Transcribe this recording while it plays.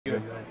You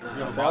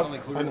have a model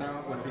included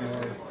now with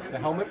the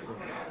helmets?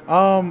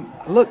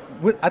 Look,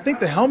 I think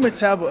the helmets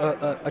have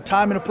a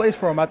time and a place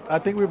for them. I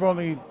think we've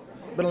only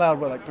been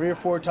allowed, like 3 or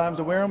 4 times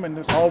to wear them, and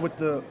it's all with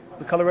the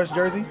color rush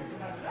jersey.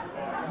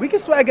 We can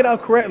swag it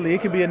out correctly.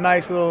 It could be a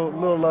nice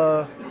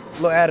little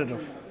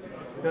additive.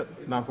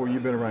 Yep. Now, for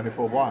you've been around here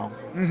for a while,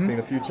 seen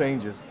a few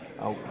changes.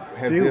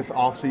 Has Few. this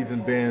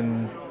offseason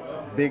been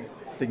big,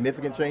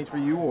 significant change for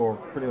you, or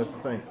pretty much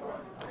the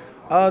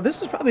same?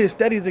 This is probably as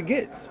steady as it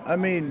gets. I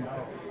mean,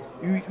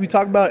 we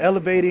talk about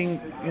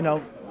elevating,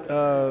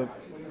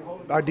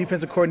 our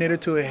defensive coordinator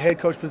to a head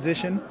coach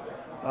position,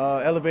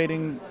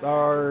 elevating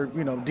our,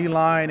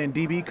 D-line and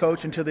DB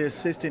coach into the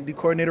assistant D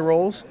coordinator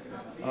roles.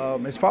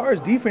 As far as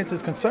defense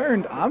is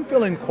concerned, I'm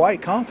feeling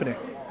quite confident.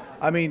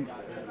 I mean,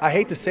 I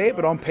hate to say it,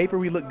 but on paper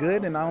we look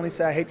good, and I only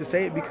say I hate to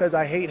say it because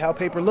I hate how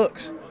paper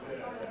looks.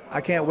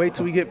 I can't wait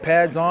till we get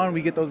pads on,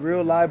 we get those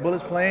real live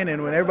bullets playing,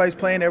 and when everybody's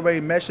playing,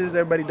 everybody meshes,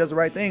 everybody does the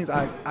right things.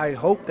 I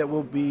hope that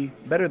we'll be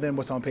better than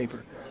what's on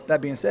paper. That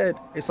being said,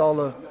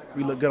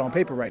 we look good on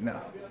paper right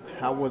now.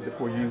 How was it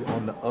for you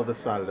on the other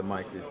side of the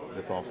mic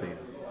this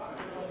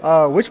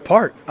offseason? Which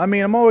part? I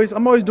mean, I'm always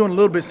doing a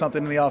little bit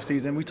something in the off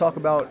season. We talk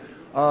about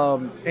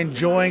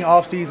enjoying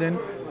off season,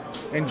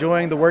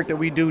 enjoying the work that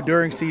we do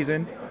during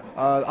season.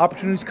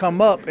 Opportunities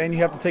come up, and you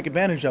have to take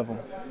advantage of them.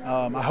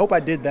 I hope I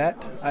did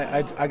that.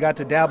 I got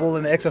to dabble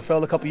in the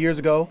XFL a couple years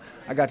ago.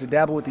 I got to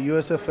dabble with the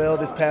USFL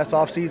this past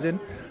off season.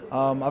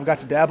 I've got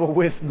to dabble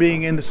with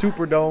being in the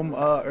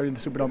Superdome,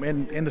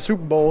 in the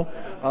Super Bowl,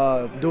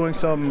 doing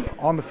some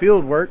on the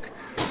field work.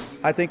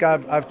 I think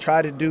I've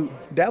tried to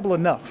dabble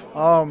enough.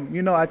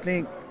 I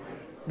think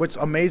what's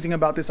amazing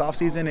about this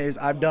offseason is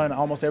I've done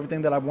almost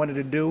everything that I wanted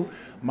to do,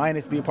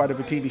 minus be a part of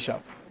a TV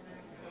show.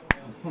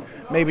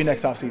 Maybe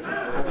next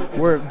offseason.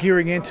 We're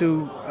gearing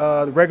into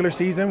the regular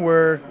season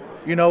where,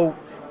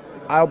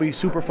 I'll be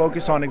super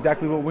focused on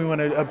exactly what we want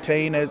to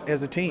obtain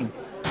as a team.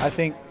 I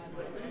think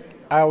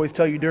I always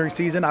tell you during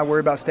season, I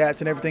worry about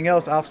stats and everything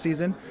else off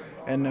season.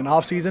 And in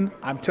off season,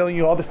 I'm telling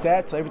you all the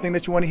stats, everything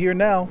that you want to hear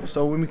now.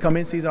 So when we come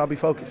in season, I'll be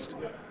focused.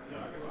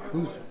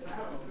 Who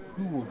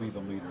will be the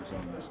leaders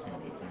on this team?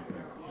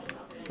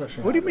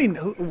 Especially What do you mean?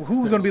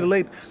 Who's going to be the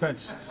lead?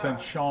 Since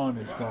Sean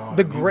is gone.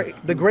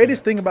 The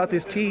greatest thing about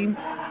this team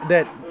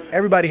that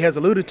everybody has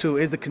alluded to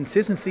is the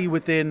consistency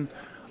within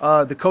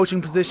the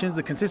coaching positions,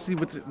 the consistency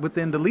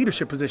within the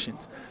leadership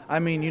positions. I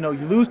mean, you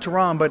lose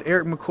Teron, but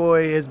Eric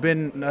McCoy has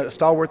been a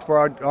stalwart for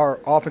our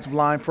offensive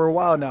line for a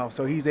while now,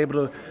 so he's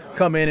able to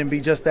come in and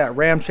be just that.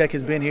 Ramczyk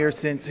has been here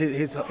since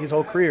his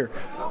whole career.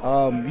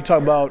 You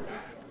talk about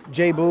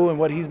Jay Boo and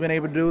what he's been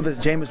able to do. That's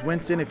Jameis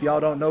Winston. If y'all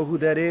don't know who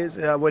that is,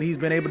 what he's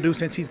been able to do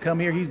since he's come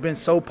here, he's been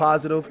so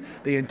positive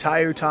the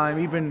entire time.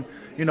 Even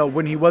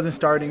when he wasn't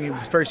starting,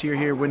 his first year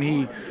here, when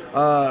he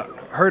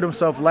hurt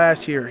himself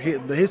last year,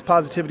 his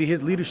positivity,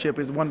 his leadership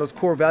is one of those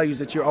core values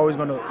that you're always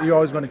going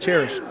to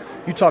cherish.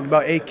 You talk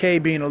about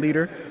AK being a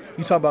leader.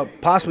 You talk about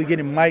possibly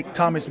getting Mike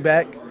Thomas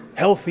back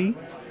healthy.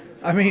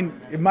 I mean,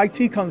 if Mike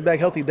T comes back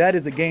healthy, that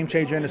is a game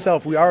changer in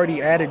itself. We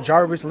already added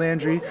Jarvis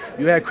Landry.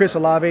 You had Chris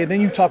Olave. And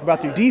then you talk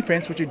about your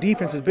defense, which your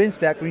defense has been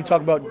stacked. When you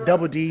talk about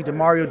Double D,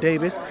 Demario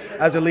Davis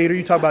as a leader,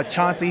 you talk about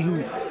Chauncey, who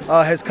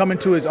has come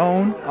into his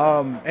own,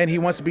 and he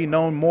wants to be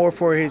known more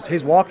for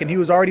his walk, and he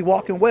was already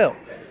walking well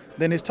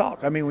than his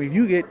talk. I mean, when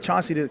you get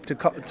Chauncey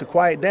to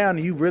quiet down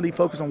and you really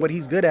focus on what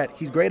he's good at,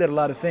 he's great at a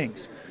lot of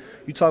things.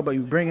 You talk about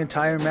you bring in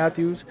Tyron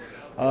Matthews.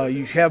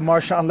 You have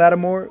Marshawn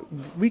Lattimore.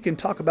 We can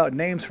talk about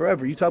names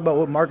forever. You talk about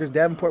what Marcus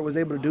Davenport was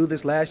able to do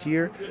this last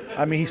year.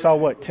 I mean, he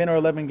saw, 10 or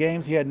 11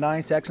 games. He had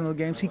 9 sacks in those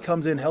games. He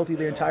comes in healthy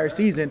the entire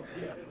season.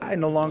 I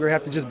no longer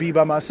have to just be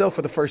by myself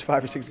for the first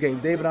 5 or 6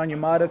 games. David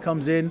Onyemata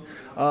comes in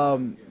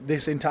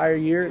this entire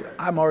year.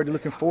 I'm already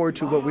looking forward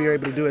to what we are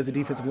able to do as a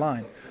defensive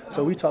line.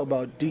 So we talk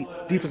about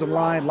defensive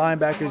line,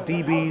 linebackers,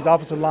 DBs,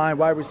 offensive line,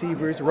 wide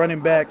receivers, running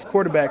backs,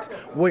 quarterbacks.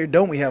 Where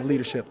don't we have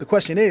leadership? The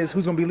question is,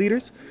 who's going to be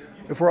leaders?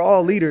 If we're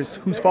all leaders,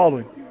 who's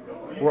following?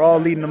 We're all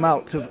leading them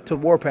out to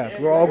warpath.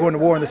 We're all going to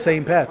war on the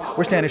same path.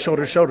 We're standing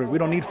shoulder to shoulder. We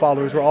don't need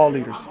followers. We're all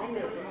leaders.